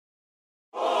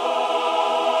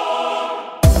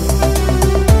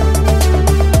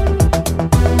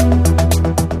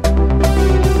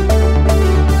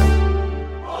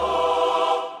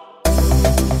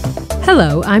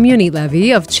Hello, I'm Yonit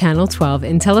Levy of Channel 12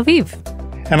 in Tel Aviv.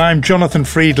 And I'm Jonathan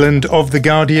Friedland of The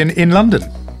Guardian in London.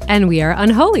 And we are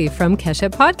Unholy from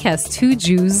Keshet Podcast, Two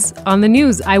Jews on the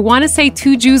News. I want to say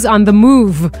Two Jews on the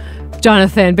Move,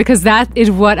 Jonathan, because that is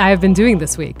what I've been doing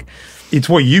this week. It's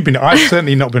what you've been. I've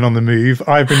certainly not been on the move.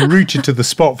 I've been rooted to the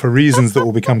spot for reasons that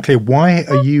will become clear. Why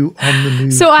are you on the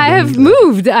move? So I have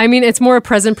moved. I mean, it's more a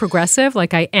present progressive.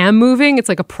 Like I am moving. It's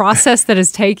like a process that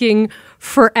is taking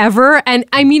forever. And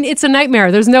I mean, it's a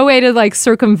nightmare. There's no way to like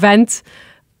circumvent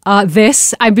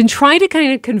this. I've been trying to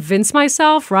kind of convince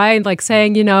myself, right? Like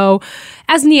saying, you know,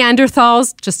 as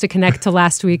Neanderthals, just to connect to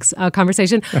last week's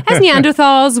conversation, as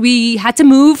Neanderthals, we had to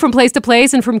move from place to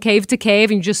place and from cave to cave.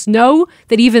 And you just know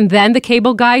that even then the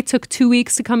cable guy took 2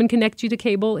 weeks to come and connect you to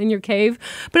cable in your cave.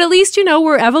 But at least, you know,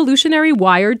 we're evolutionary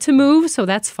wired to move. So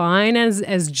that's fine.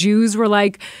 As Jews, we're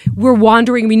like, we're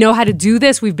wandering. We know how to do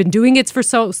this. We've been doing it for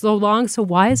so long. So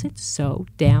why is it so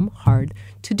damn hard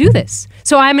to do this?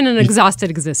 So I'm in an exhausted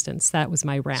existence. That was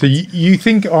my rant. So you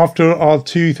think after our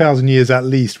 2,000 years at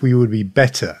least, we would be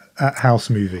better at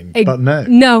house moving, but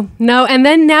no. No. And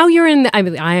then now you're in,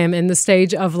 I am in the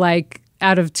stage of like,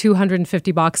 out of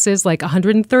 250 boxes, like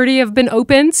 130 have been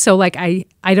opened. So like, I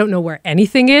don't know where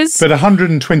anything is. But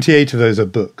 128 of those are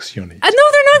books, Yoni. No,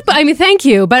 they're not. But I mean, thank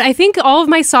you. But I think all of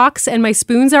my socks and my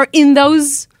spoons are in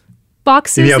those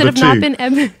boxes that have not been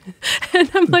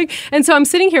and I'm like, and so I'm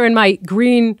sitting here in my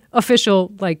green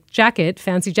official like jacket,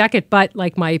 fancy jacket, but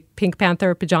like my Pink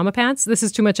Panther pajama pants. This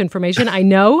is too much information, I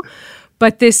know,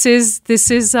 but this is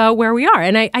where we are.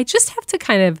 And I just have to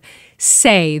kind of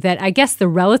say that I guess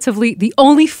the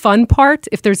only fun part,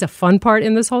 if there's a fun part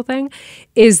in this whole thing,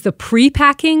 is the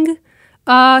pre-packing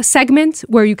segment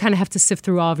where you kind of have to sift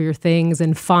through all of your things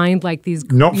and find like these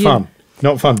Not fun.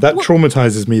 That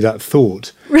traumatizes me, that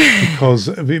thought, because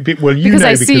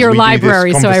I see your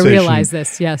library, so I realize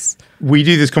this. Yes, we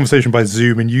do this conversation by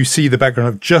Zoom, and you see the background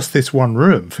of just this one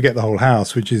room. Forget the whole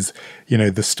house, which is, you know,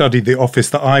 the study, the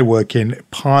office that I work in,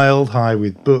 piled high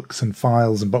with books and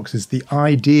files and boxes. The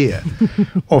idea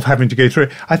of having to go through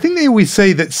it. I think they always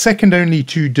say that second only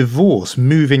to divorce,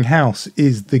 moving house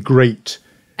is the great.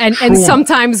 And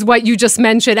sometimes what you just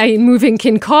mentioned, moving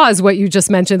can cause what you just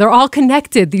mentioned. They're all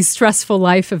connected, these stressful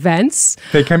life events.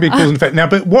 They can be cause and effect. Now,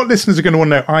 but what listeners are going to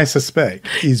want to know, I suspect,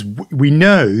 is we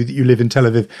know that you live in Tel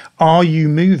Aviv. Are you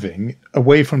moving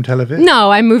away from Tel Aviv?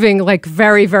 No, I'm moving like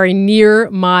very, very near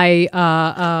my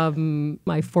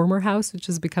my former house, which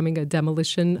is becoming a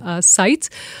demolition site.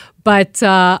 But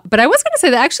I was going to say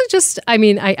that actually just, I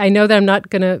mean, I know that I'm not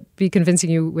going to be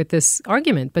convincing you with this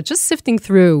argument, but just sifting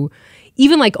through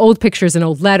even like old pictures and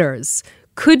old letters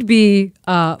could be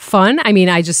fun. I mean,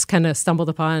 I just kind of stumbled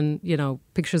upon, you know,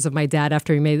 pictures of my dad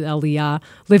after he made Aliyah,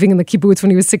 living in the kibbutz when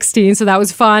he was 16. So that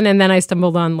was fun. And then I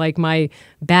stumbled on like my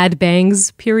bad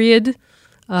bangs period,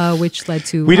 which led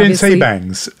to We didn't say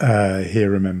bangs here,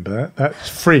 remember. That's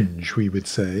fringe, we would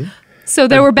say. So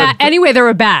they were bad. Anyway, they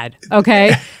were bad,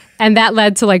 okay? And that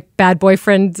led to like bad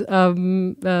boyfriend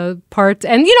part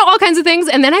and, you know, all kinds of things.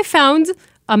 And then I found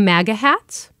a MAGA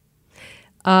hat.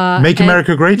 Make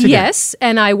America Great Again. Yes,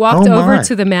 and I walked over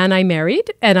to the man I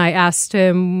married, and I asked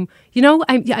him, you know,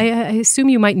 I assume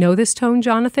you might know this tone,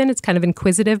 Jonathan. It's kind of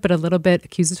inquisitive, but a little bit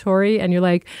accusatory. And you're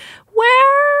like,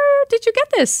 where did you get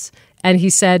this? And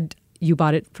he said, you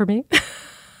bought it for me.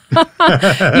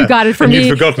 You got it for me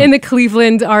in the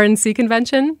Cleveland RNC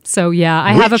convention. So yeah,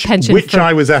 I have a penchant which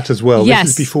I was at as well. Yes,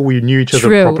 this is before we knew each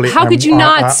other properly. How could you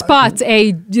not spot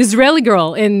an Israeli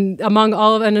girl among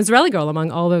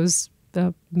all those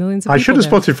millions of people? I should have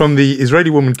spotted from the Israeli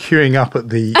woman queuing up at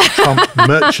the Trump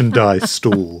merchandise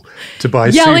stall to buy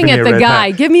yelling souvenir at the guy,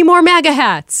 hat. give me more MAGA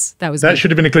hats. That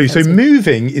should have been a clue. So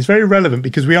moving is very relevant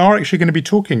because we are actually going to be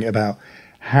talking about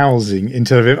housing in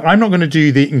Tel Aviv. I'm not going to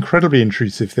do the incredibly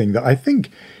intrusive thing that I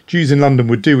think Jews in London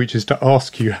would do, which is to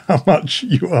ask you how much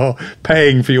you are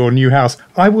paying for your new house.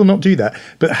 I will not do that.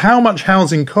 But how much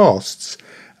housing costs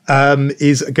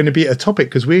is going to be a topic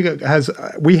because we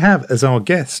have as our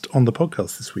guest on the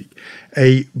podcast this week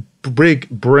a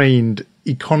big-brained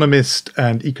economist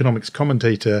and economics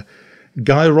commentator,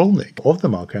 Guy Rolnick of the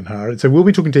Marco and Haaretz. So we'll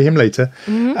be talking to him later.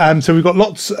 Mm-hmm. So we've got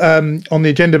lots on the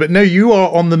agenda. But no, you are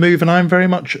on the move, and I'm very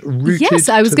much rooted. Yes,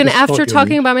 I was going to, after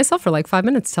talking about myself for like 5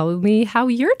 minutes, tell me how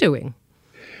you're doing.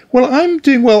 Well, I'm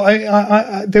doing well.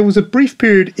 I there was a brief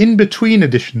period in between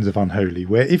editions of Unholy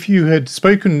where if you had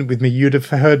spoken with me, you'd have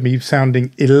heard me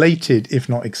sounding elated, if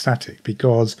not ecstatic,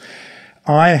 because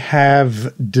I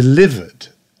have delivered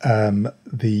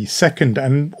the second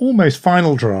and almost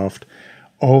final draft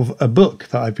of a book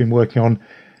that I've been working on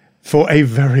For a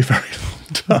very, very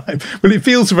long time. Well, it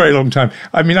feels a very long time.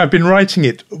 I mean, I've been writing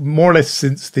it more or less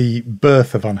since the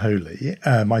birth of Unholy.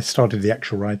 I started the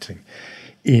actual writing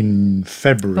in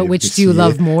February. But which do you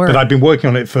love more? But I've been working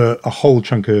on it for a whole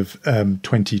chunk of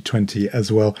 2020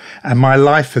 as well. And my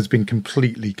life has been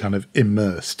completely kind of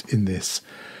immersed in this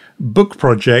book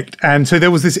project. And so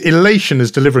there was this elation as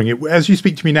delivering it. As you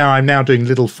speak to me now, I'm now doing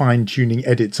little fine-tuning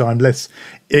edits, so I'm less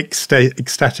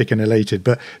ecstatic and elated.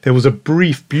 But there was a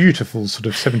brief, beautiful sort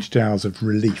of 72 hours of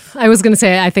relief. I was going to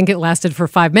say, I think it lasted for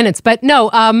 5 minutes. But no,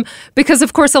 because,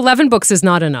 of course, 11 books is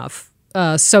not enough.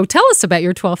 So tell us about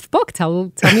your 12th book. Tell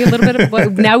me a little bit of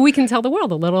what, now we can tell the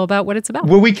world a little about what it's about.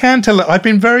 Well, we can tell. I've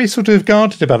been very sort of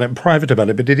guarded about it and private about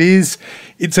it, but it's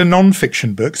a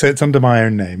non-fiction book, so it's under my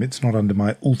own name. It's not under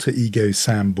my alter ego,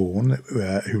 Sam Bourne,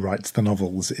 who writes the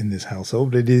novels in this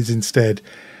household. It is instead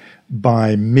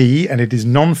by me, and it is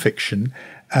non-fiction.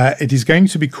 It is going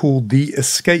to be called The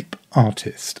Escape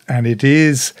Artist, and it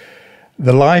is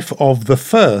the life of the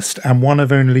first and one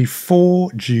of only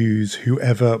 4 Jews who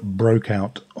ever broke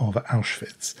out of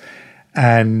Auschwitz.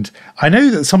 And I know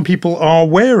that some people are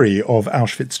wary of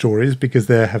Auschwitz stories because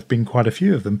there have been quite a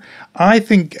few of them. I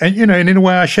think, and in a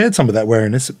way I shared some of that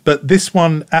wariness, but this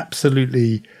one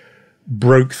absolutely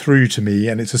broke through to me.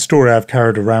 And it's a story I've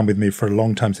carried around with me for a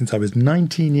long time, since I was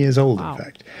 19 years old, wow. In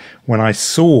fact, when I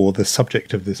saw the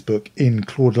subject of this book in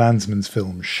Claude Lanzmann's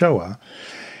film Shoah.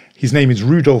 His name is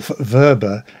Rudolf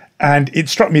Verber, and it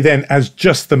struck me then as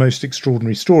just the most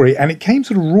extraordinary story. And it came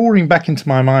sort of roaring back into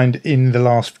my mind in the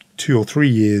last 2 or 3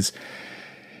 years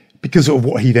because of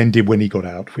what he then did when he got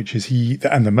out, which is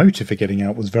and the motive for getting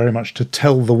out was very much to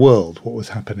tell the world what was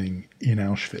happening in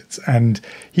Auschwitz. And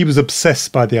he was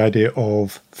obsessed by the idea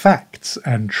of facts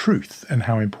and truth and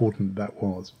how important that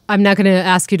was. I'm not going to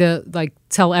ask you to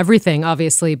tell everything,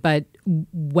 obviously, but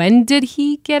when did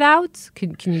he get out?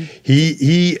 Can you?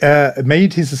 He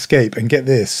made his escape, and get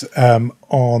this,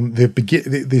 on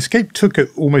the escape took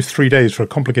almost 3 days for a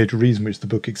complicated reason, which the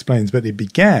book explains. But it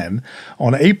began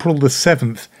on April the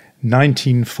 7th,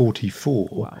 1944.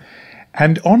 Wow.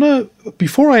 And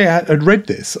before I had read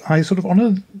this, I sort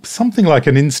of something like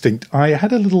an instinct, I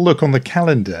had a little look on the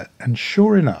calendar, and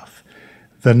sure enough,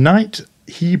 the night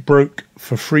he broke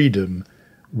for freedom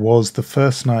was the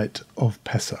first night of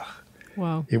Pesach.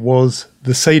 Wow. It was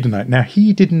the Seder night. Now,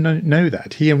 he didn't know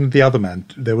that. He and the other man,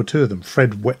 there were 2 of them,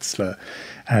 Fred Wetzler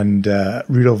and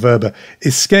Rudolf Verber,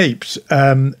 escaped.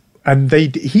 And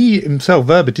he himself,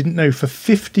 Verber, didn't know for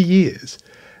 50 years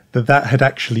that had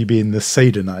actually been the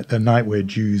Seder night, the night where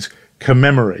Jews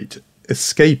commemorate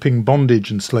escaping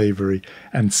bondage and slavery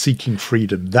and seeking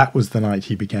freedom. That was the night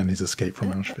he began his escape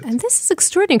from Auschwitz. And this is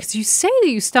extraordinary, because you say that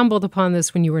you stumbled upon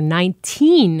this when you were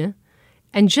 19,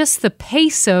 and just the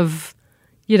pace of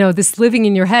this living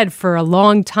in your head for a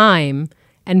long time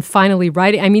and finally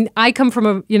writing. I mean, I come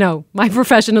from my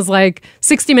profession is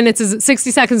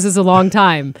 60 seconds is a long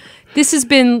time. This has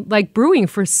been brewing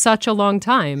for such a long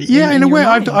time. Yeah, in a way,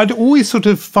 I'd always sort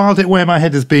of filed it away in my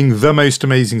head as being the most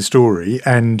amazing story.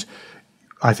 And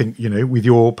I think, with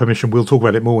your permission, we'll talk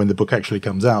about it more when the book actually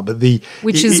comes out. But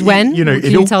which is when?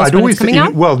 Can you tell us when it's coming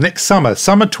out? Well, next summer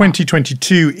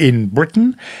 2022 in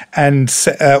Britain, and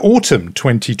autumn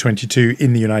 2022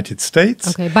 in the United States.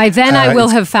 Okay, by then I will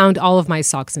have found all of my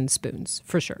socks and spoons,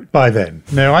 for sure. By then.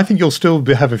 No, I think you'll still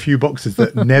have a few boxes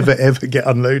that never, ever get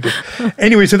unloaded.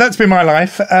 Anyway, so that's been my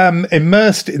life,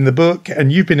 immersed in the book,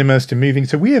 and you've been immersed in moving.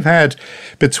 So we have had,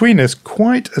 between us,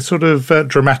 quite a sort of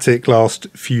dramatic last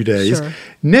few days. Sure.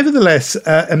 Nevertheless,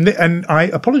 and I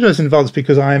apologise in advance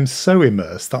because I am so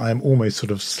immersed that I am almost sort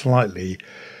of slightly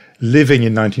living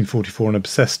in 1944 and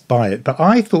obsessed by it. But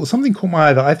I thought something caught my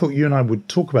eye that I thought you and I would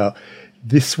talk about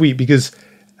this week because,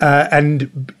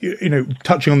 touching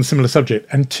on the similar subject.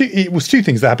 And it was 2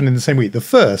 things that happened in the same week. The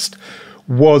first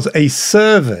was a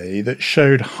survey that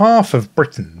showed half of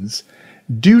Britons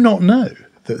do not know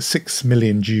that 6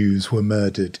 million Jews were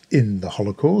murdered in the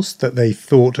Holocaust, that they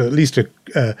thought, at least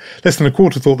less than a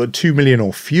quarter thought that 2 million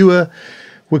or fewer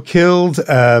were killed,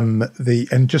 and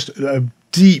just a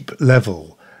deep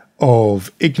level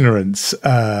of ignorance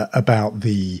about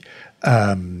the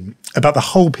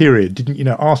whole period.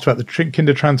 Asked about the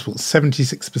Kindertransport,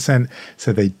 76%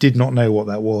 said they did not know what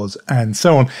that was, and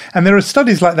so on. And there are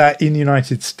studies like that in the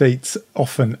United States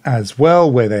often as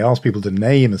well, where they ask people to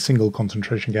name a single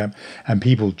concentration camp, and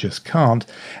people just can't.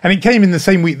 And it came in the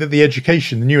same week that the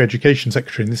new education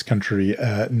secretary in this country,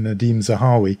 Nadim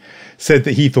Zahawi, said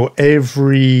that he thought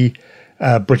every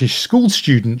British school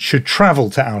students should travel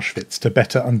to Auschwitz to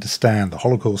better understand the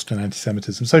Holocaust and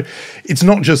anti-Semitism. So it's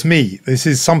not just me. This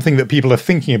is something that people are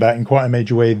thinking about in quite a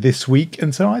major way this week.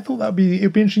 And so I thought it'd be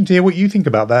interesting to hear what you think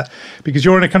about that, because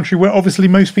you're in a country where obviously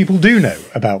most people do know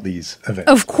about these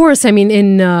events. Of course. I mean,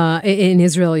 in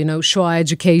Israel, Shoah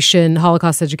education,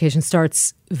 Holocaust education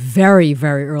starts very,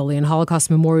 very early. And Holocaust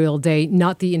Memorial Day,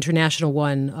 not the international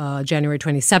one, January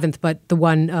 27th, but the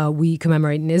one we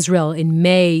commemorate in Israel in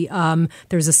May,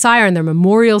 there's a siren, there are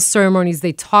memorial ceremonies.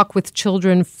 They talk with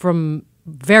children from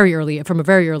a very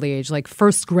early age, like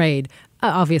first grade.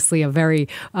 Obviously a very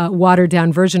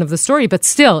watered-down version of the story, but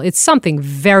still, it's something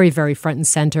very, very front and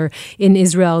center in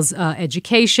Israel's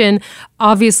education.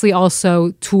 Obviously,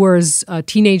 also tours,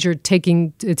 teenagers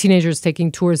taking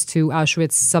tours to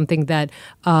Auschwitz, something that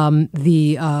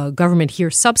the government here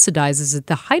subsidizes. At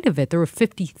the height of it, there were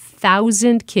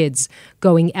 50,000 kids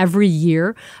going every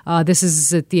year. This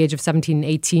is at the age of 17 and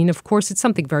 18. Of course, it's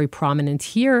something very prominent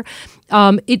here.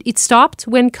 It stopped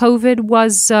when COVID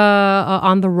was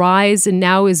on the rise and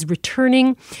now is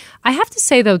returning. I have to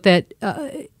say, though, that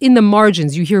in the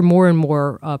margins, you hear more and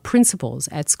more principals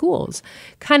at schools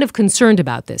kind of concerned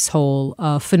about this whole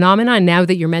phenomenon. Now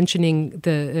that you're mentioning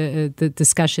the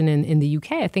discussion in the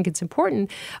UK, I think it's important.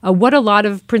 What a lot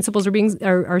of principals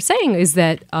are saying is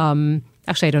that,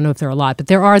 actually, I don't know if there are a lot, but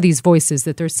there are these voices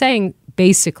that they're saying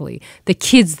basically the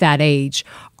kids that age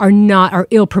are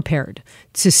ill prepared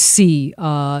to see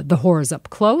the horrors up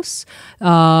close.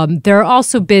 There have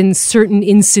also been certain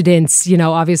incidents,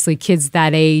 obviously kids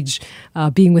that age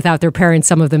being without their parents,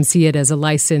 some of them see it as a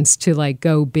license to like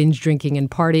go binge drinking and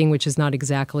partying, which is not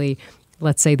exactly,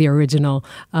 let's say, the original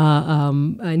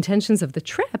intentions of the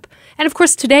trip. And of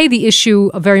course, today the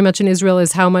issue very much in Israel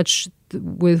is how much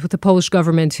with the Polish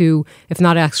government, who, if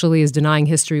not actually is denying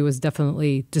history, was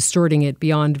definitely distorting it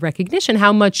beyond recognition.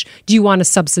 How much do you want to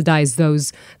subsidize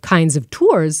those kinds of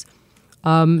tours?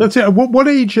 That's it. What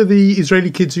age are the Israeli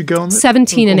kids who go on this?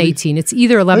 17 and 18. It's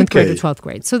either 11th grade or 12th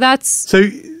grade. So that's... So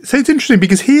it's interesting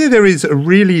because here there is a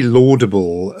really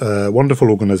laudable, wonderful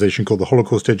organization called the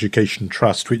Holocaust Education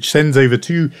Trust, which sends over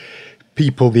two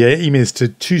people. The aim is to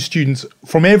two students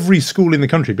from every school in the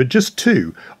country, but just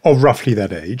two of roughly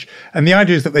that age. And the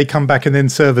idea is that they come back and then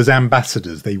serve as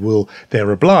ambassadors.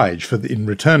 They're obliged in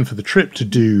return for the trip to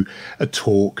do a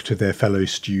talk to their fellow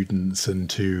students and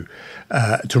to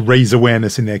raise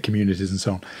awareness in their communities and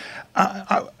so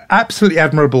on. Absolutely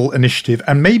admirable initiative,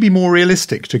 and maybe more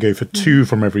realistic to go for two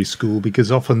from every school, because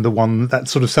often the one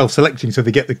that's sort of self-selecting, so they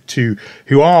get the two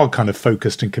who are kind of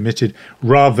focused and committed,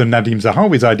 rather than Nadim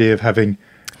Zahawi's idea of having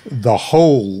the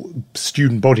whole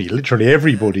student body, literally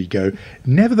everybody, go.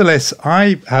 Nevertheless,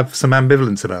 I have some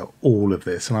ambivalence about all of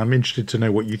this, and I'm interested to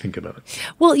know what you think about it.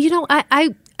 Well,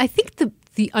 I think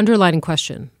the underlying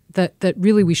question that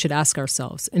really we should ask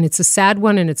ourselves, and it's a sad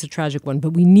one and it's a tragic one, but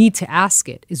we need to ask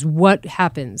it, is what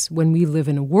happens when we live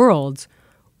in a world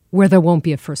where there won't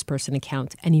be a first-person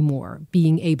account anymore,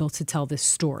 being able to tell this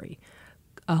story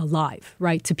live,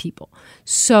 right, to people.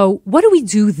 So what do we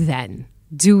do then?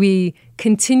 Do we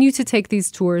continue to take these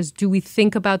tours? Do we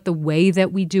think about the way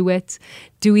that we do it?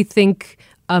 Do we think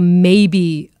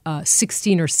maybe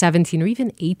 16 or 17 or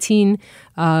even 18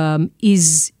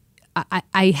 is...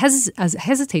 I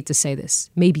hesitate to say this,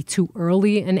 maybe too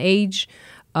early an age.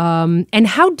 And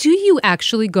how do you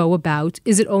actually go about,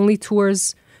 is it only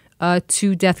tours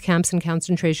to death camps and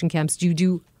concentration camps? Do you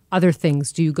do other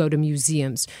things? Do you go to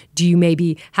museums? Do you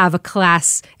maybe have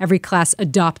every class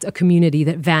adopt a community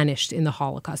that vanished in the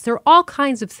Holocaust? There are all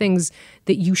kinds of things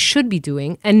that you should be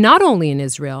doing, and not only in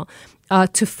Israel,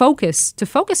 to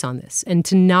focus on this and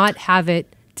to not have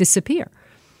it disappear.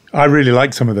 I really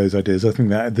like some of those ideas. I think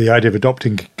that the idea of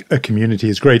adopting a community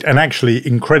is great. And actually,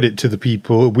 with credit to the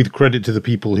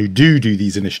people who do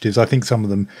these initiatives, I think some of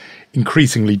them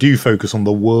increasingly do focus on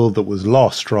the world that was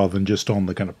lost rather than just on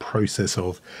the kind of process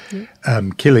of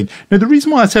killing. Now, the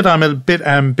reason why I said I'm a bit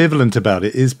ambivalent about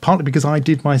it is partly because I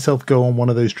did myself go on one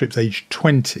of those trips age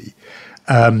 20.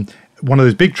 One of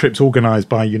those big trips organized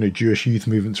by, Jewish youth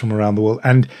movements from around the world.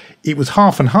 And it was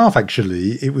half and half,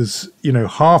 actually. It was,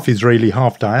 half Israeli,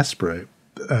 half diaspora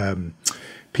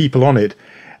people on it.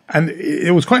 And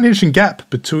it was quite an interesting gap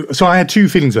between. So I had two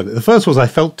feelings about it. The first was I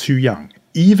felt too young.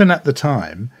 Even at the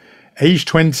time, age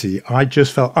 20, I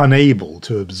just felt unable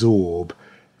to absorb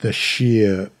the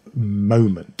sheer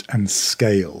moment and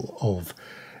scale of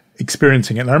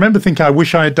experiencing it. And I remember thinking, I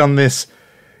wish I had done this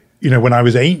when I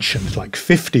was ancient, like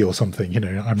 50 or something,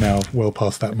 I'm now well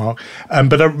past that mark.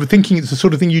 But I'm thinking it's the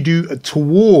sort of thing you do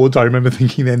towards, I remember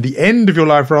thinking then, the end of your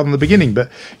life rather than the beginning.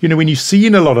 But, when you've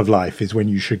seen a lot of life is when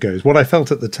you should go, is what I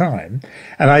felt at the time.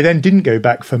 And I then didn't go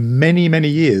back for many, many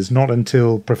years, not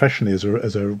until professionally as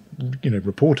a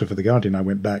reporter for The Guardian, I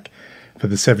went back for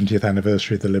the 70th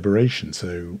anniversary of the liberation.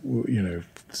 So,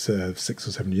 6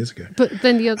 or 7 years ago. But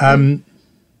then the other...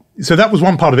 So that was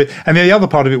one part of it. And the other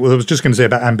part of it, what I was just going to say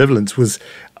about ambivalence was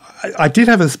I did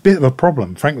have a bit of a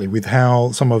problem, frankly, with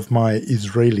how some of my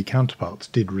Israeli counterparts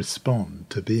did respond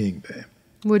to being there.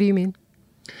 What do you mean?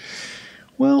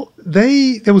 Well,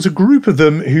 there was a group of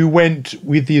them who went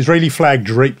with the Israeli flag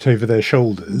draped over their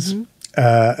shoulders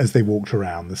as they walked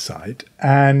around the site.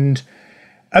 And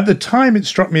at the time, it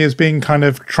struck me as being kind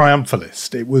of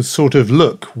triumphalist. It was sort of,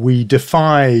 look, we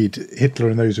defied Hitler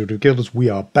and those who would have killed us. We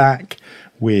are back.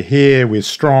 We're here, we're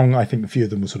strong. I think a few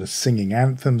of them were sort of singing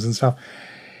anthems and stuff.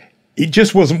 It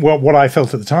just wasn't what I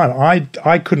felt at the time.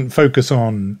 I couldn't focus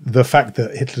on the fact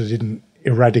that Hitler didn't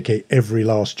eradicate every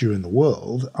last Jew in the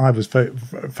world. I was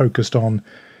focused on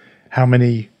how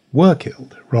many were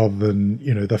killed rather than,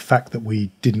 the fact that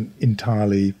we didn't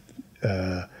entirely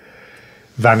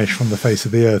vanish from the face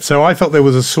of the earth. So I felt there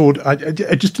was a sort. I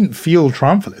just didn't feel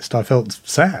triumphalist. I felt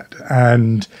sad,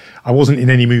 and I wasn't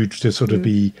in any mood to sort of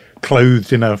be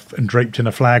clothed in and draped in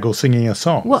a flag or singing a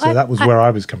song. Well, so that was where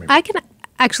I was coming from. I can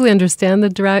actually understand the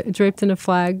draped in a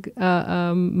flag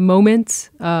moment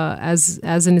as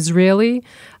an Israeli.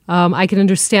 I can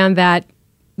understand that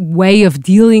way of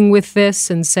dealing with this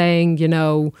and saying,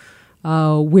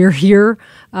 we're here.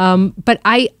 But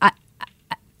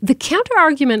the counter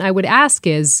argument I would ask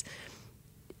is,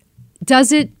 does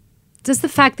the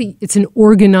fact that it's an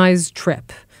organized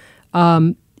trip,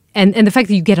 and the fact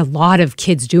that you get a lot of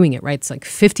kids doing it, right? It's like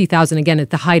 50,000 again at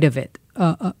the height of it.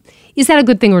 Is that a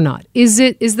good thing or not? They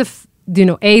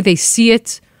see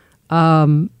it,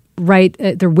 right?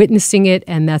 They're witnessing it,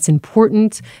 and that's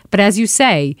important. But as you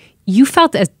say, you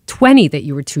felt at 20 that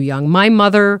you were too young. My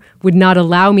mother would not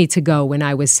allow me to go when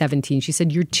I was 17. She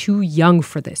said, you're too young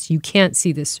for this. You can't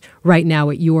see this right now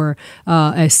at your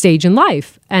stage in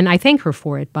life. And I thank her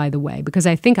for it, by the way, because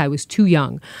I think I was too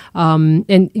young. Martha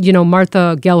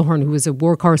Gellhorn, who was a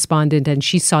war correspondent, and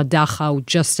she saw Dachau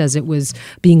just as it was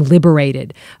being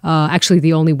liberated. Actually,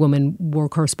 the only woman war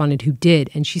correspondent who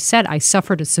did. And she said, I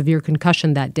suffered a severe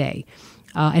concussion that day.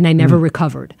 And I never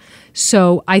recovered.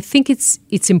 So I think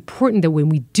it's important that when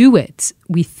we do it,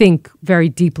 we think very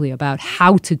deeply about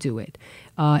how to do it,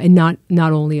 and not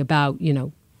only about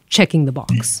checking the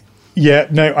box. Yeah,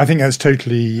 no, I think that's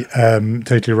totally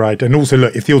right. And also,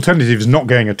 look, if the alternative is not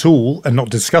going at all and not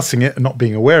discussing it and not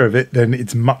being aware of it, then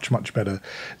it's much, much better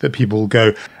that people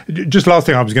go. Just last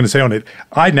thing I was going to say on it,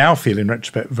 I now feel in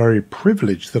retrospect very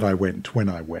privileged that I went when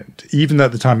I went. Even though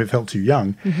at the time it felt too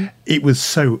young, it was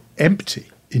so empty.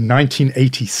 In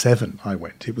 1987, I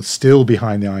went. It was still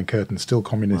behind the Iron Curtain, still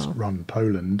communist-run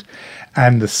Poland.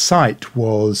 And the site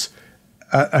was...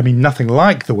 nothing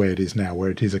like the way it is now, where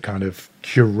it is a kind of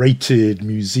curated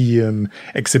museum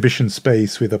exhibition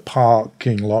space with a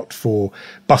parking lot for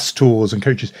bus tours and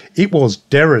coaches. It was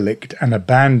derelict and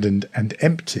abandoned and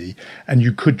empty, and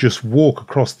you could just walk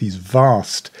across these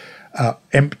vast,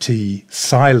 empty,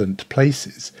 silent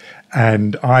places.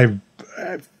 And I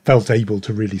felt able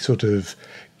to really sort of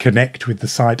connect with the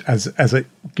site as a,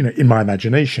 in my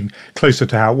imagination, closer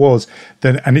to how it was.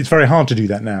 And it's very hard to do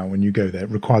that now when you go there.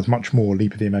 It requires much more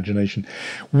leap of the imagination.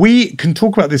 We can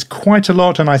talk about this quite a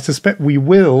lot, and I suspect we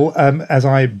will, as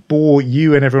I bore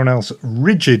you and everyone else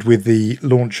rigid with the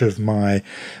launch of my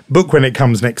book when it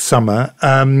comes next summer.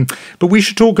 But we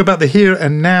should talk about the here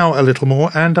and now a little more,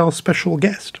 and our special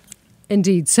guest.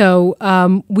 Indeed. So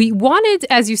we wanted,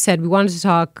 as you said, to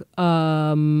talk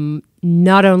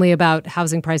not only about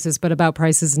housing prices, but about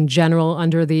prices in general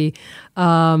under the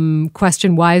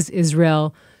question, why is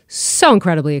Israel so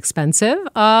incredibly expensive?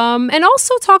 And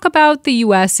also talk about the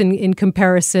U.S. in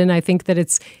comparison. I think that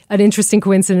it's an interesting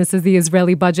coincidence that the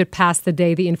Israeli budget passed the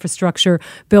day the infrastructure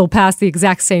bill passed the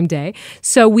exact same day.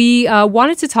 So we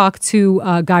wanted to talk to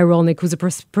Guy Rolnick, who's a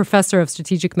professor of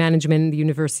strategic management in the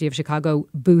University of Chicago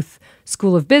Booth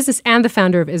School of Business and the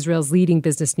founder of Israel's leading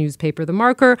business newspaper, The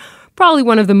Marker, probably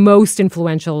one of the most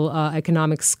influential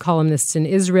economics columnists in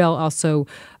Israel, also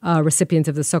recipient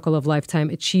of the Sokolov Lifetime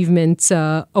Achievement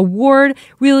Award,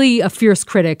 really a fierce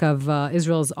critic of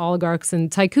Israel's oligarchs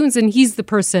and tycoons, and he's the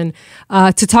person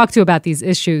to talk to about these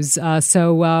issues.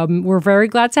 So we're very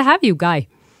glad to have you, Guy.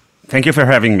 Thank you for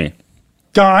having me.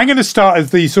 Guy, I'm going to start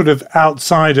as the sort of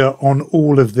outsider on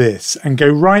all of this and go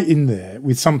right in there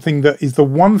with something that is the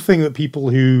one thing that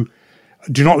people who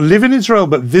do not live in Israel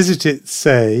but visit it,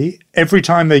 say, every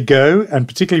time they go, and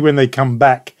particularly when they come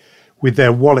back with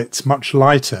their wallets much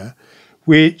lighter,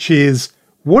 which is,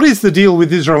 what is the deal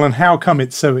with Israel and how come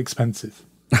it's so expensive?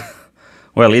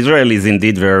 Well, Israel is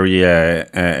indeed very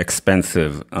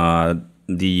expensive.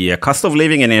 The cost of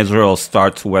living in Israel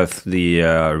starts with the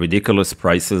ridiculous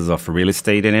prices of real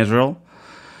estate in Israel.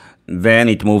 Then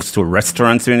it moves to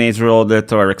restaurants in Israel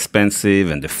that are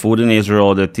expensive, and the food in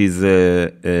Israel that is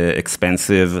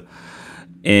expensive.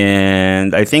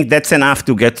 And I think that's enough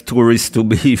to get tourists to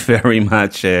be very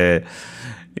much,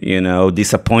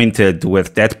 disappointed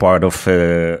with that part of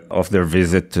their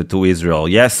visit to Israel.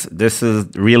 Yes, this is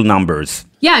real numbers.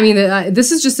 Yeah, I mean,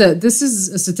 this is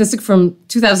a statistic from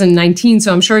 2019,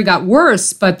 so I'm sure it got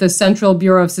worse. But the Central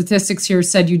Bureau of Statistics here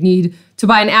said you'd need to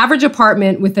buy an average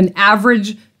apartment with an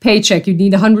average paycheck. You'd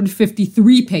need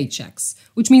 153 paychecks,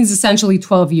 which means essentially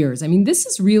 12 years. I mean, this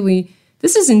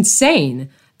is insane.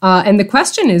 And the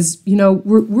question is,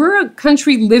 we're a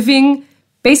country living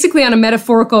basically on a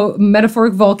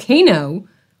metaphoric volcano.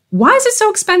 Why is it so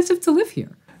expensive to live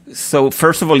here? So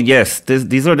first of all, yes,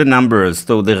 these are the numbers.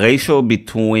 So the ratio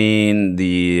between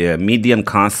the median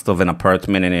cost of an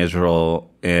apartment in Israel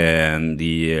and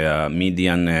the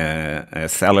median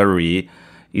salary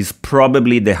is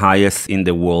probably the highest in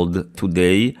the world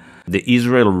today. The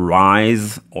Israel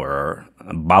rise or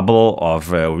bubble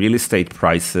of real estate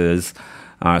prices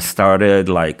started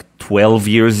like 12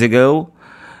 years ago.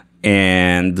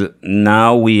 And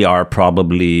now we are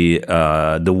probably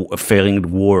faring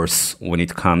worse when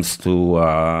it comes to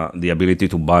the ability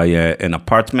to buy an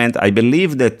apartment. I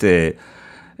believe that a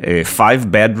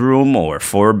 5-bedroom or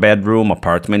 4-bedroom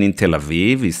apartment in Tel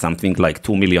Aviv is something like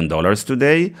 $2 million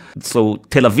today. So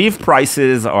Tel Aviv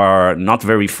prices are not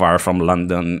very far from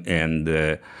London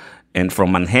and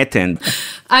from Manhattan.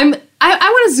 I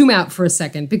want to zoom out for a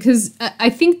second because I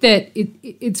think that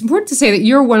it's important to say that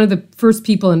you're one of the first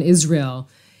people in Israel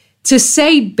to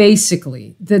say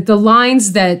basically that the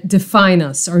lines that define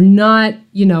us are not,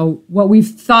 what we've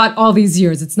thought all these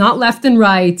years. It's not left and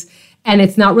right, and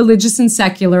it's not religious and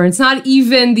secular. It's not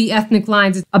even the ethnic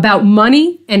lines. It's about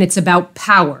money and it's about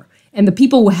power. And the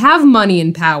people who have money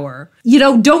and power,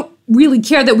 don't really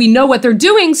care that we know what they're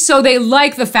doing, so they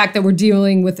like the fact that we're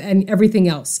dealing with and everything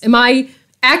else. Am I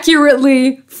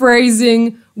accurately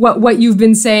phrasing what you've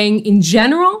been saying in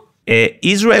general?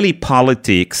 Israeli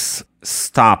politics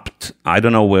stopped, I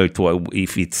don't know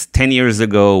if it's 10 years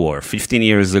ago or 15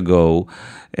 years ago,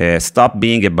 stopped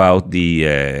being about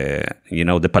the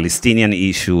Palestinian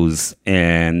issues,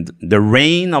 and the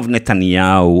reign of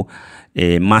Netanyahu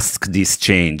masked this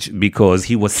change because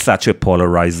he was such a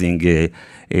polarizing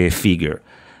figure.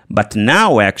 But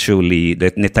now, actually,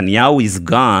 that Netanyahu is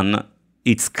gone,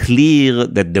 it's clear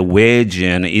that the wedge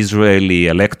in Israeli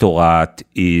electorate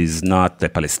is not the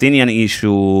Palestinian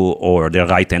issue or the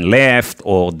right and left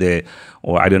or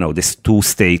this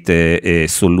two-state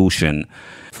solution.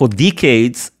 For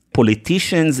decades,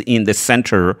 politicians in the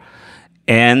center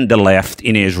and the left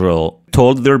in Israel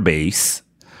told their base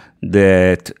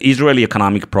that Israeli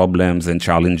economic problems and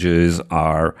challenges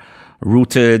are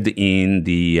rooted in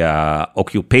the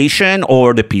occupation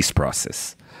or the peace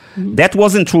process. Mm-hmm. That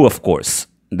wasn't true, of course.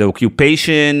 The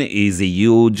occupation is a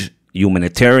huge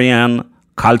humanitarian,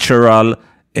 cultural,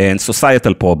 and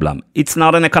societal problem. It's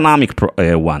not an economic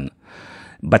one.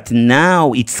 But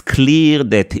now it's clear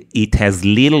that it has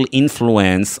little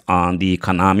influence on the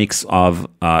economics of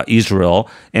Israel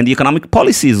and the economic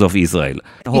policies of Israel.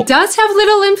 It does have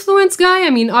little influence, Guy. I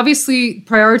mean, obviously,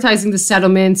 prioritizing the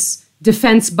settlements,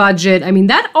 defense budget, I mean,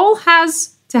 that all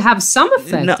has to have some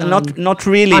effect. Not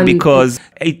really, because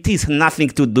it is nothing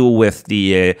to do with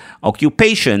the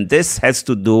occupation. This has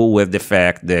to do with the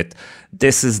fact that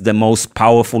this is the most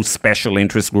powerful special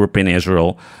interest group in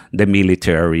Israel, the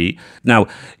military. Now,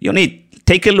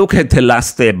 take a look at the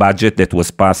last budget that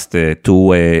was passed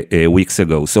 2 weeks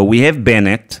ago. So we have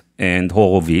Bennett and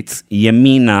Horowitz,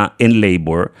 Yamina and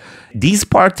Labor. These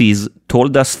parties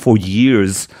told us for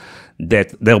years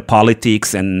that their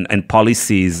politics and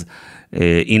policies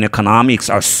in economics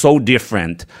are so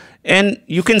different. And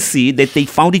you can see that they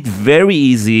found it very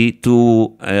easy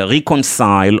to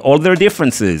reconcile all their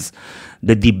differences.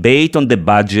 The debate on the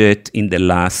budget in the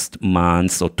last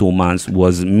months or 2 months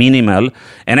was minimal.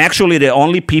 And actually, the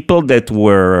only people that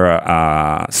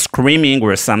were screaming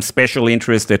were some special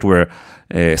interests that were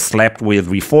slapped with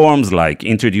reforms, like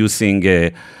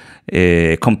introducing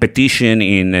competition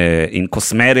in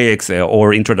cosmetics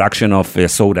or introduction of a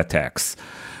soda tax.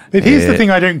 But here's the thing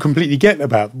I don't completely get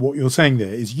about what you're saying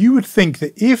there, is you would think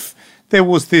that if there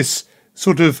was this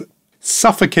sort of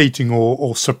suffocating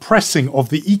or suppressing of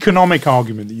the economic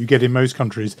argument that you get in most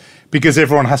countries because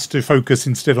everyone has to focus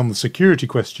instead on the security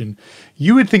question,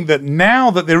 you would think that now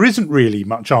that there isn't really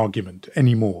much argument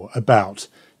anymore about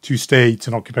two states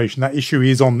and occupation, that issue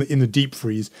is in the deep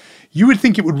freeze, you would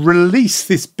think it would release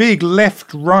this big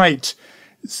left-right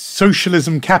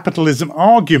socialism, capitalism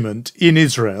argument in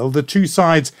Israel. The two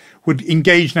sides would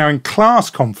engage now in class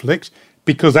conflict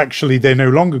because actually they no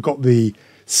longer got the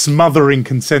smothering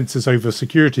consensus over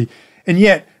security. And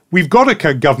yet we've got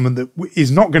a government that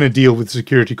is not going to deal with the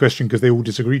security question because they all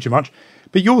disagree too much.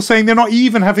 But you're saying they're not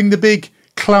even having the big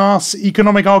class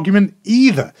economic argument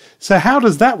either. So how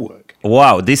does that work?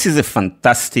 Wow, this is a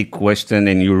fantastic question,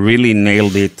 and you really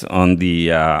nailed it on the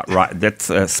right.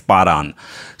 That's spot on.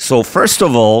 So first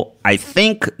of all, I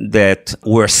think that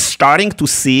we're starting to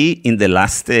see in the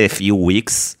last few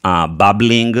weeks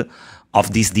bubbling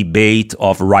of this debate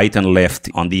of right and left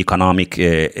on the economic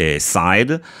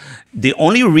side. The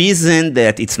only reason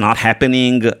that it's not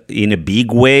happening in a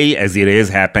big way as it is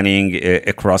happening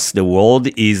across the world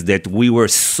is that we were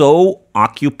so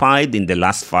occupied in the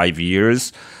last 5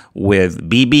 years with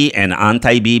Bibi and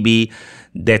anti-Bibi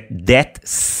that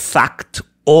sucked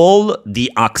all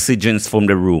the oxygens from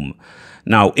the room.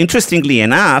 Now, interestingly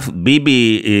enough,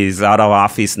 Bibi is out of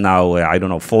office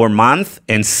now, 4 months,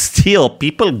 and still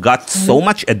people got so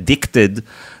much addicted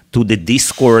to the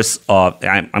discourse of,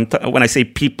 when I say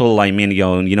people, I mean,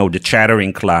 the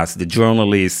chattering class, the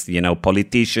journalists,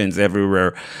 politicians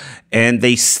everywhere. And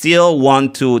they still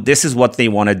want to, this is what they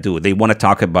want to do. They want to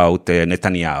talk about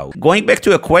Netanyahu. Going back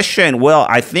to a question, well,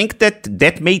 I think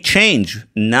that may change.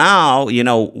 Now,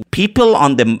 people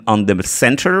on the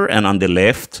center and on the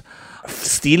left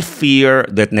still fear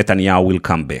that Netanyahu will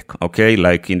come back, okay?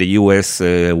 Like in the US,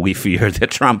 we fear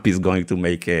that Trump is going to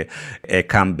make a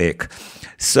comeback.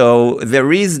 So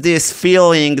there is this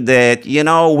feeling that,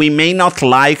 we may not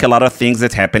like a lot of things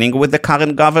that's happening with the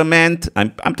current government.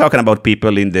 I'm talking about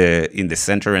people in the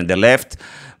center and the left.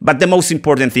 But the most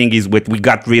important thing is we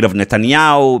got rid of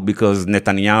Netanyahu because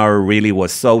Netanyahu really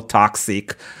was so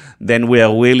toxic. Then we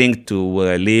are willing to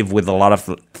live with a lot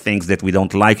of things that we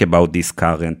don't like about this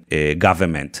current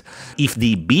government. If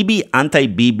the Bibi,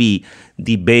 anti-Bibi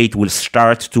debate will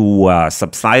start to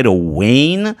subside or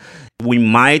wane, we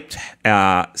might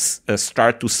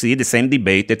start to see the same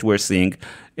debate that we're seeing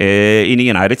in the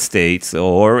United States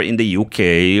or in the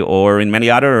UK or in many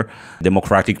other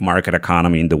democratic market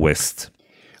economy in the West.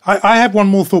 I have one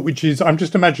more thought, which is I'm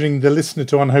just imagining the listener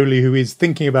to Unholy who is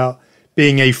thinking about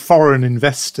being a foreign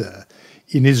investor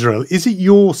in Israel. Is it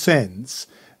your sense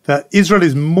that Israel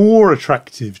is more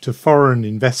attractive to foreign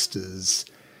investors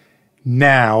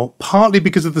now, partly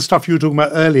because of the stuff you were talking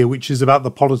about earlier, which is about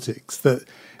the politics that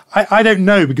I don't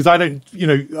know, because I don't,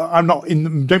 I'm not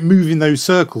don't move in those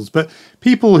circles, but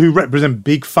people who represent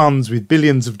big funds with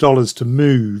billions of dollars to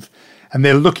move and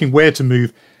they're looking where to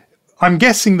move. I'm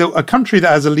guessing that a country that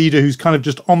has a leader who's kind of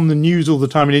just on the news all the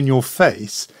time and in your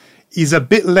face is a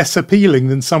bit less appealing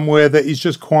than somewhere that is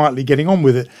just quietly getting on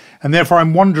with it. And therefore,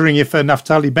 I'm wondering if a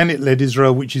Naftali Bennett-led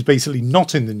Israel, which is basically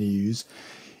not in the news,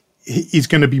 is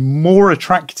going to be more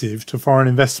attractive to foreign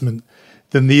investment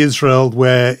than the Israel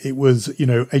where it was,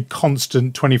 a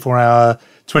constant 24-hour,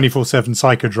 24/7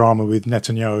 psychodrama with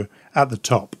Netanyahu at the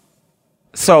top.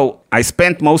 So I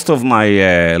spent most of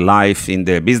my life in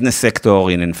the business sector,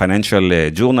 in financial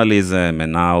journalism,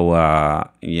 and now,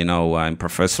 I'm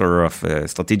professor of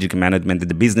strategic management at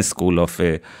the business school of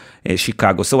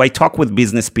Chicago. So I talk with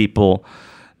business people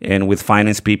and with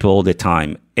finance people all the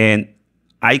time. And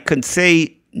I can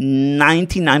say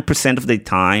 99% of the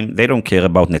time, they don't care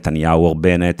about Netanyahu or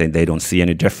Bennett, and they don't see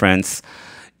any difference.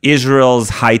 Israel's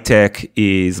high tech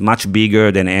is much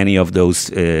bigger than any of those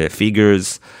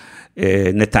figures.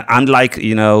 Unlike,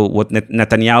 what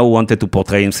Netanyahu wanted to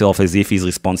portray himself as if he's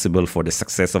responsible for the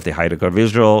success of the high tech of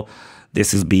Israel,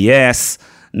 this is BS.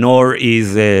 Nor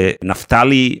is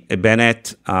Naftali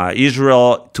Bennett.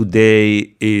 Israel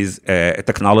today is a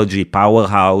technology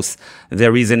powerhouse.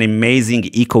 There is an amazing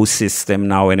ecosystem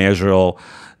now in Israel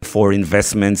for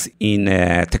investments in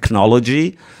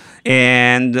technology.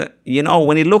 And,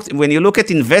 when you look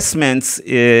at investments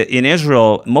in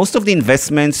Israel, most of the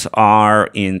investments are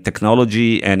in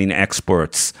technology and in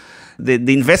exports.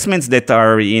 The investments that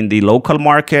are in the local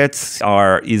markets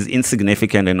is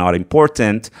insignificant and not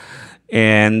important.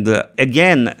 And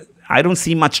again, I don't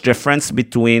see much difference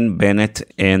between Bennett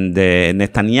and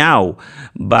Netanyahu.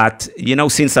 But,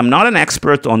 since I'm not an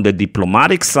expert on the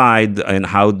diplomatic side and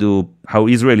how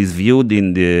Israel is viewed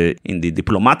in the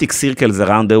diplomatic circles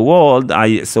around the world,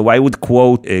 I would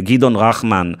quote Gideon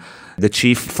Rachman, the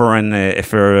chief foreign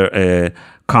affairs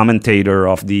commentator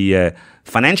of the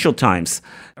Financial Times.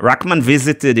 Rachman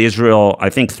visited Israel, I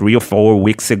think, 3 or 4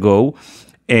 weeks ago.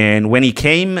 And when he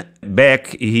came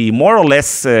back, he more or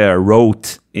less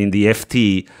wrote in the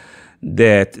FT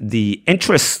that the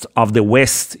interest of the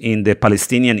West in the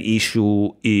Palestinian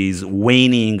issue is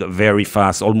waning very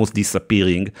fast, almost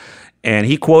disappearing. And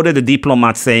he quoted a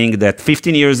diplomat saying that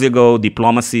 15 years ago,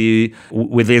 diplomacy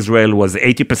with Israel was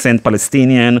 80%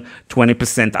 Palestinian,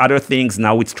 20% other things.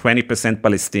 Now it's 20%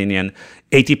 Palestinian,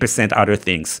 80% other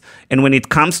things. And when it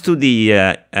comes to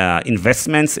the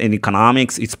investments in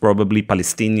economics, it's probably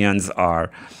Palestinians are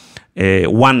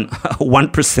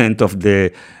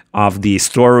 1% of the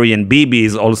story, and Bibi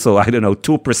is also,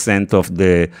 2% of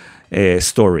the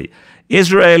story.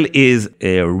 Israel is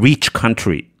a rich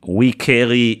country. We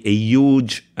carry a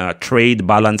huge trade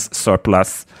balance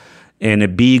surplus and a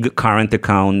big current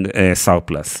account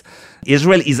surplus.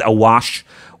 Israel is awash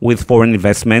with foreign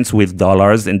investments, with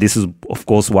dollars, and this is, of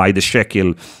course, why the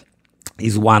shekel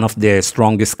is one of the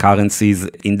strongest currencies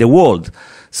in the world.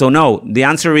 So no, the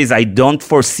answer is I don't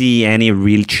foresee any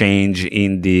real change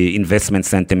in the investment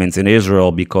sentiments in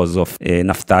Israel because of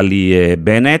Naftali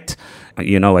Bennett.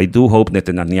 I do hope that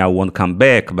Netanyahu won't come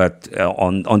back, but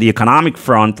on the economic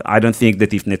front, I don't think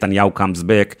that if Netanyahu comes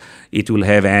back, it will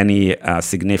have any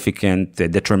significant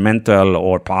detrimental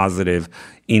or positive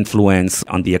influence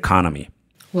on the economy.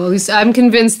 Well, at least I'm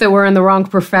convinced that we're in the wrong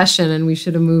profession and we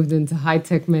should have moved into high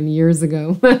tech many years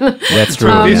ago. That's true.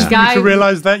 It's for you to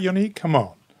realize that, Yoni? Come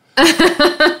on.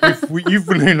 You've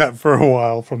been doing that for a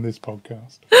while from this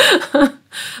podcast.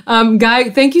 Guy,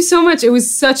 thank you so much. It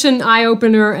was such an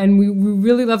eye-opener, and we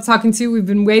really love talking to you. We've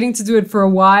been waiting to do it for a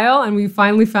while, and we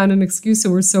finally found an excuse, so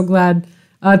we're so glad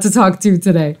to talk to you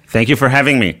today. Thank you for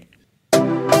having me.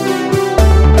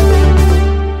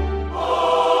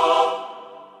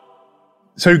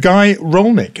 So Guy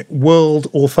Rolnick, World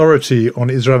Authority on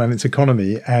Israel and its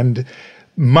economy and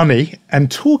money. And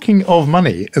talking of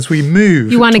money, as we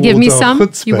move, you want to give me some?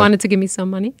 Chutzpah, You wanted to give me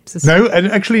some money? No, and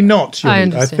actually not. I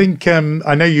understand. I think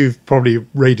I know you've probably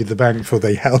raided the bank for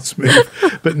the house move,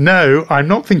 but no, I'm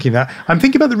not thinking that. I'm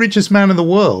thinking about the richest man in the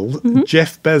world,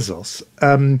 Jeff Bezos,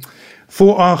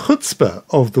 for our Chutzpah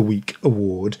of the Week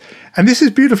award. And this is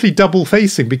beautifully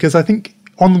double-facing because I think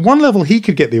on one level he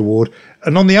could get the award,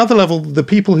 and on the other level, the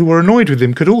people who were annoyed with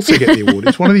him could also get the award.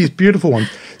 It's one of these beautiful ones.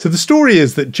 So the story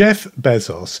is that Jeff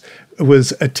Bezos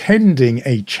was attending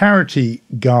a charity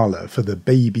gala for the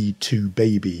Baby to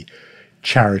Baby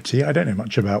charity. I don't know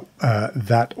much about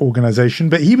that organization,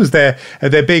 but he was there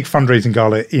at their big fundraising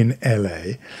gala in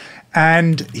LA,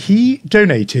 and he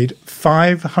donated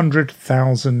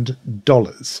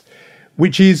 $500,000,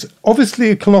 which is obviously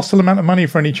a colossal amount of money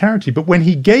for any charity. But when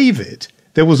he gave it,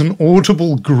 there was an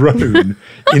audible groan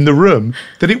in the room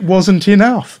that it wasn't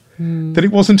enough, that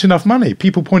it wasn't enough money.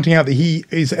 People pointing out that he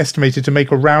is estimated to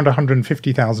make around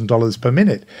 $150,000 per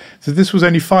minute. So this was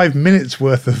only 5 minutes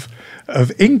worth of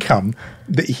income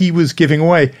that he was giving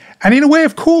away. And in a way,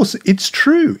 of course, it's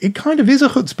true. It kind of is a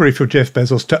chutzpah if you're Jeff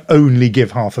Bezos to only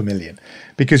give $500,000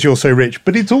 because you're so rich.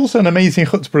 But it's also an amazing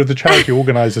chutzpah of the charity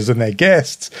organizers and their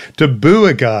guests to boo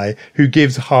a guy who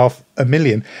gives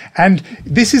 $500,000. And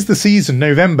this is the season,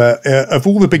 November, of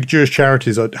all the big Jewish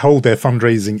charities that hold their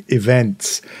fundraising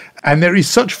events. And there is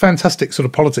such fantastic sort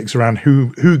of politics around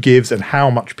who gives and how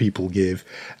much people give,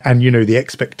 and, the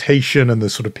expectation and the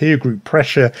sort of peer group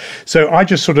pressure. So I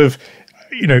just sort of,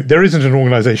 there isn't an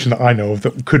organization that I know of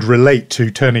that could relate to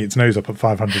turning its nose up at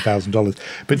 $500,000,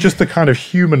 but just the kind of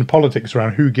human politics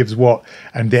around who gives what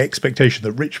and the expectation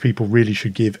that rich people really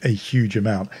should give a huge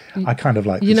amount. I kind of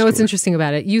like what's interesting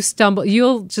about it?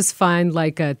 You'll just find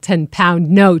like a 10-pound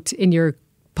note in your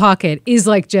pocket is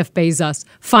like Jeff Bezos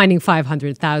finding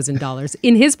 $500,000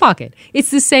 in his pocket.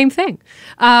 It's the same thing.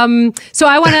 So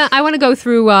I want to go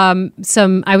through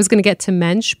some. I was going to get to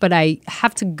Mensch, but I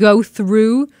have to go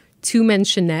through two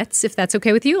mentionettes, if that's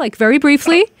okay with you, like very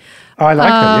briefly. I like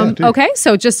that. Yeah, okay,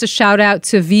 so just a shout out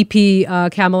to VP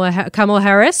Kamala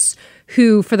Harris,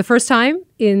 who for the first time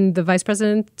in the vice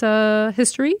president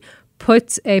history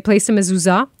placed a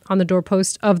mezuzah on the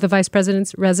doorpost of the vice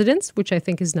president's residence, which I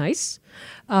think is nice.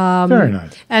 Very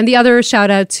nice. And the other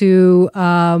shout out to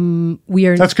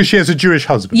That's because she has a Jewish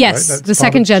husband. Yes, right? the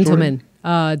second gentleman,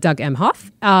 Doug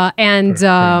Emhoff,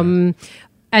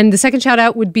 and the second shout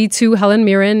out would be to Helen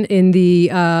Mirren in the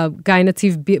Guy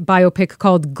Nativ biopic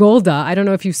called Golda. I don't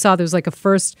know if you saw, there's like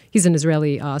he's an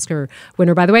Israeli Oscar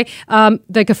winner, by the way,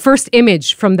 like a first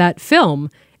image from that film.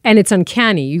 and it's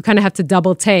uncanny. You kind of have to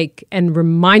double take and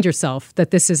remind yourself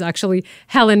that this is actually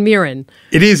Helen Mirren.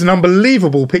 It is an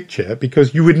unbelievable picture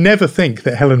because you would never think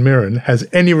that Helen Mirren has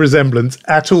any resemblance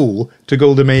at all to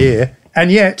Golda Meir,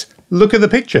 and yet look at the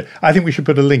picture. I think we should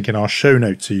put a link in our show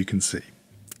notes so you can see.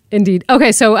 Indeed.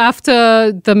 Okay, so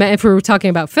after if we were talking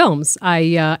about films,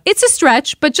 it's a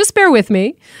stretch, but just bear with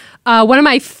me. One of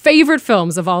my favorite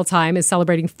films of all time is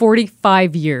celebrating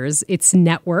 45 years. It's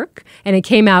Network, and it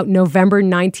came out November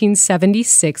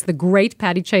 1976. The great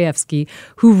Paddy Chayefsky,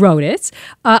 who wrote it.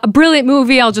 A brilliant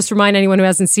movie. I'll just remind anyone who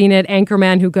hasn't seen it.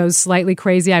 Anchorman who goes slightly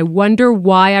crazy. I wonder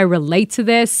why I relate to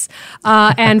this.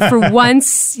 And for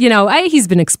once, he's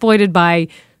been exploited by...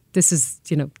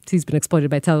 he's been exploited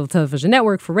by television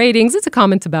network for ratings. It's a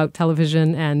comment about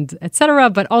television and etc.,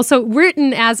 but also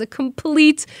written as a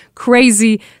complete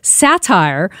crazy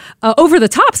satire,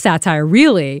 over-the-top satire,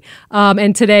 really.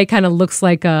 And today kind of looks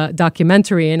like a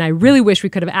documentary. And I really wish we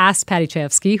could have asked Paddy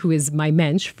Chayefsky, who is my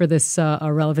mensch for this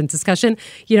relevant discussion,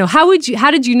 how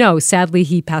did you know? Sadly,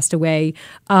 he passed away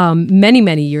many,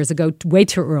 many years ago, way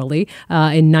too early,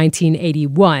 in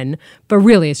 1981. But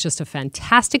really, it's just a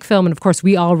fantastic film. And of course,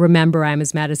 we all remember I'm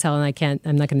as mad as hell and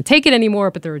I'm not going to take it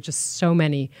anymore, but there are just so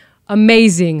many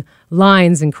amazing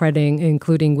lines,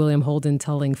 including William Holden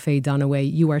telling Faye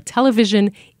Dunaway, "You are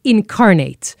television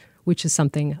incarnate," which is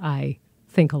something I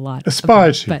think a lot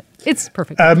aspire to. But it's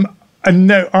perfect. And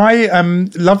no, I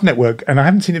love Network, and I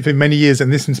haven't seen it for many years,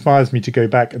 and this inspires me to go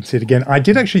back and see it again. I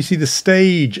did actually see the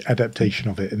stage adaptation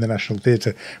of it in the National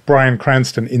Theatre, Bryan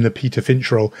Cranston in the Peter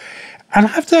Finch role. And I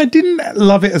have to say, I didn't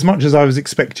love it as much as I was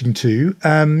expecting to.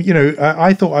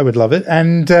 I thought I would love it.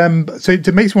 And so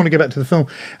it makes me want to go back to the film.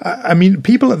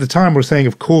 People at the time were saying,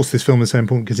 of course, this film is so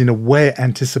important because in a way it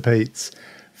anticipates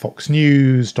Fox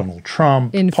News, Donald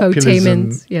Trump,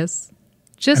 populism. Yes.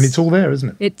 And it's all there, isn't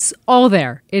it? It's all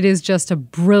there. It is just a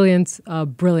brilliant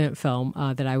film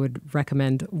that I would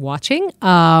recommend watching.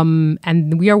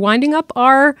 And we are winding up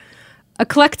our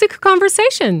eclectic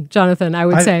conversation, Jonathan, I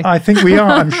would say. I think we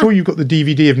are. I'm sure you've got the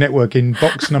DVD of Network in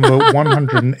box number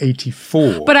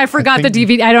 184. But I forgot the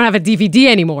DVD. I don't have a DVD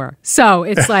anymore. So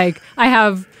it's like I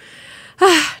have...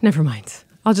 never mind.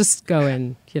 I'll just go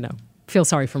and, feel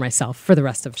sorry for myself for the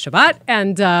rest of Shabbat.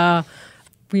 And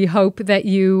we hope that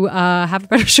you have a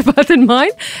better Shabbat than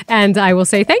mine. And I will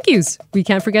say thank yous. We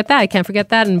can't forget that. I can't forget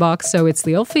that in box. So it's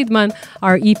Lior Friedman,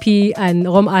 our EP, and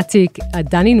Rom Atik,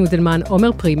 Dani Nudelman,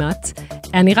 Omer Primat,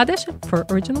 and Ira Desha for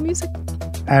original music.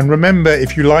 And remember,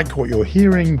 if you like what you're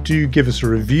hearing, do give us a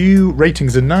review.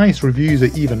 Ratings are nice. Reviews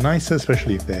are even nicer,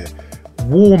 especially if they're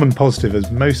warm and positive,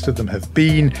 as most of them have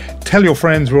been. Tell your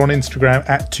friends. We're on Instagram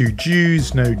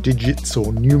 @2Jews, no digits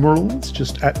or numerals,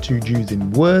 just @2Jews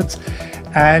in words.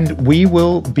 And we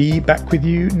will be back with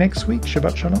you next week.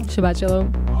 Shabbat Shalom. Shabbat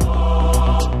Shalom.